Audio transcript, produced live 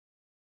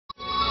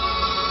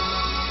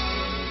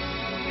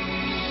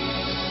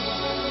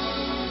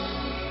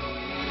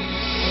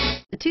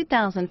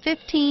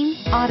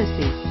2015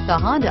 Odyssey. The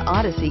Honda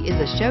Odyssey is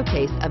a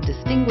showcase of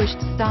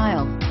distinguished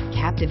style,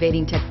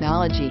 captivating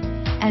technology,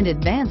 and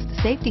advanced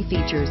safety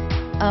features.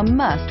 A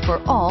must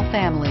for all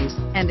families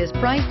and is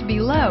priced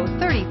below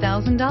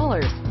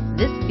 $30,000.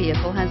 This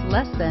vehicle has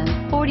less than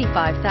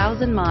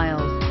 45,000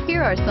 miles.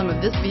 Here are some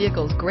of this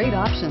vehicle's great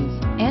options: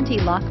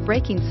 anti-lock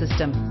braking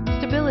system,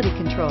 stability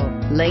control,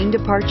 lane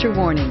departure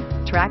warning,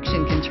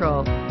 traction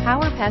control,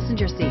 power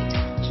passenger seat,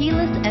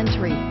 keyless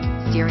entry,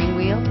 steering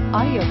wheel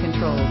audio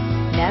controls,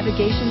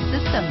 navigation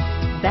system,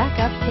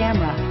 backup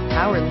camera,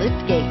 power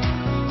lift gate.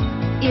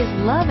 Is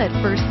love at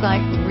first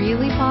sight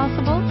really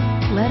possible?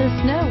 Let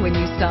us know when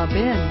you stop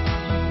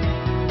in.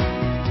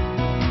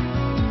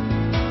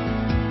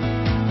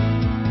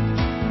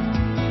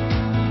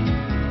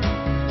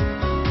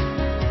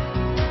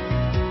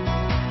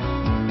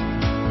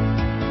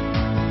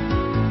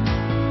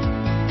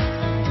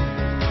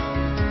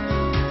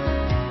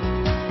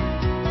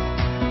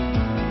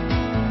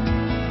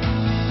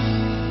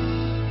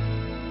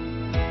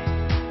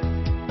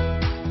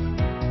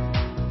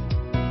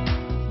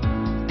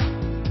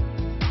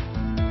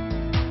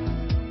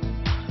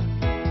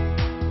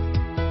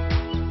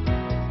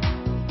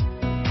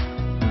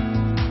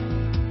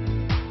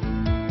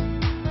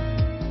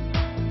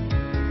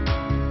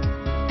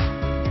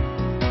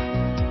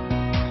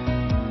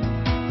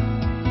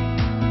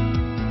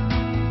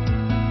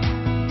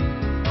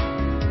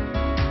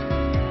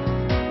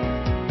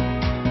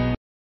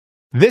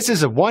 This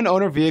is a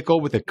one-owner vehicle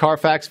with a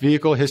Carfax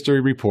Vehicle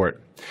History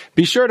Report.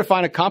 Be sure to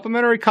find a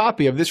complimentary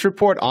copy of this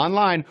report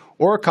online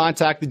or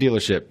contact the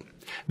dealership.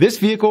 This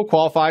vehicle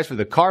qualifies for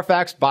the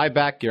Carfax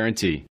Buyback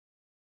Guarantee.